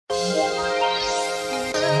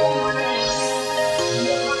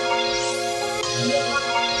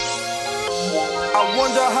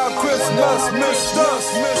wonder how Christmas missed us.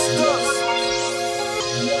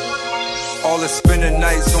 All the spending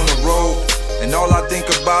nights on the road, and all I think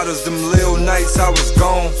about is them little nights I was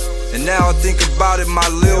gone. And now I think about it, my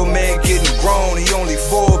little man getting grown. He only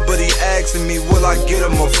 4, but he asking me, will I get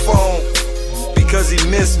him a phone? Because he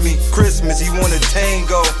missed me, Christmas, he want a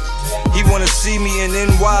tango. He wanna see me in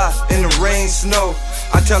NY, in the rain, snow.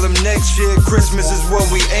 I tell him next year, Christmas is what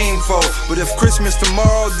we aim for. But if Christmas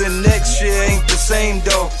tomorrow, then next year ain't the same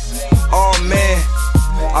though. Oh man,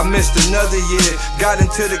 I missed another year. Got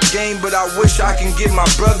into the game, but I wish I can get my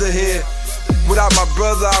brother here. Without my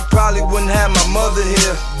brother, I probably wouldn't have my mother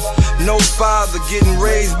here. No father, getting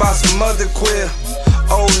raised by some other queer.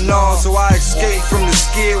 Oh no, so I escaped from the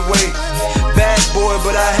scared way. Bad boy,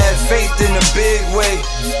 but I had faith in a big way.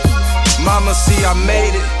 Mama, see, I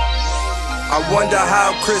made it. I wonder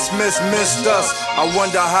how Christmas missed us. I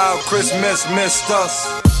wonder how Christmas missed us.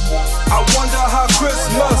 I wonder how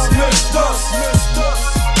Christmas missed us.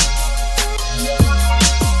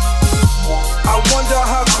 I wonder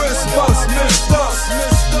how Christmas missed us.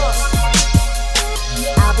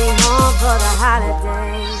 I'll be home for the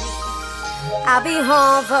holiday. I'll be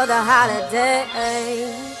home for the holiday.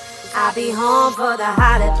 I'll be home for the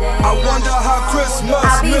holiday. I wonder how Christmas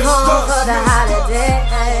I'll be missed home us. for the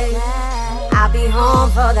holiday. I'll be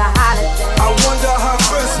home for the holiday. I wonder how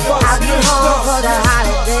Christmas I'll be missed home for us. the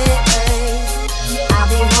holiday. I'll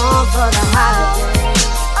be home for the holiday.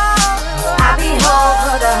 I'll be home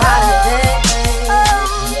for the holiday.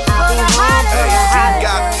 I'll be home for the holiday.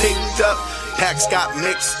 Got picked up, packs got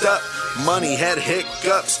mixed up, money had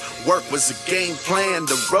hiccups. Work was a game plan,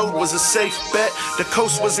 the road was a safe bet. The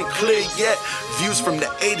coast wasn't clear yet. Views from the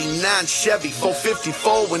 89 Chevy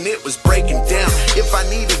 454 when it was breaking down. If I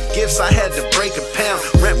needed gifts, I had to break a pound.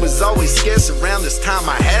 Rent was always scarce around this time,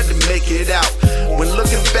 I had to make it out. When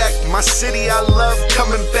looking back, my city I love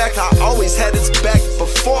coming back. I always had its back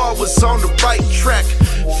before I was on the right track.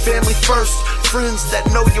 Family first, friends that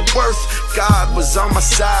know your worth. God was on my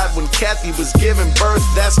side when Kathy was giving birth.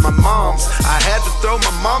 That's my mom's. I had to throw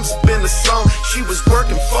my mom's up in the song. She was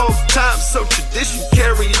working full time, so tradition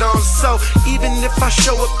carried on. So even if I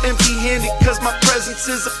show up empty-handed, cause my presence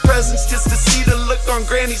is a presence, just to see the look on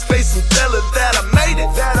Granny's face and tell her that I made it.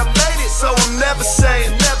 So I'm never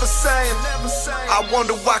saying. I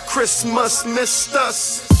wonder why Christmas missed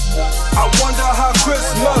us. I wonder how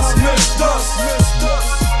Christmas missed us.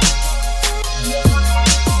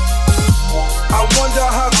 I wonder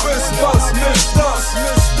how Christmas missed us.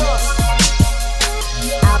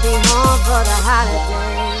 I'll be home for the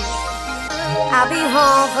holiday. I'll be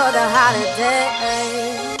home for the holiday.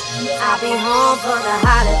 I'll be home for the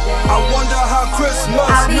holiday. I wonder how Christmas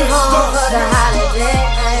I'll be missed home us. for the holiday.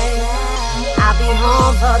 I'll be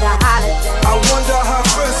home for the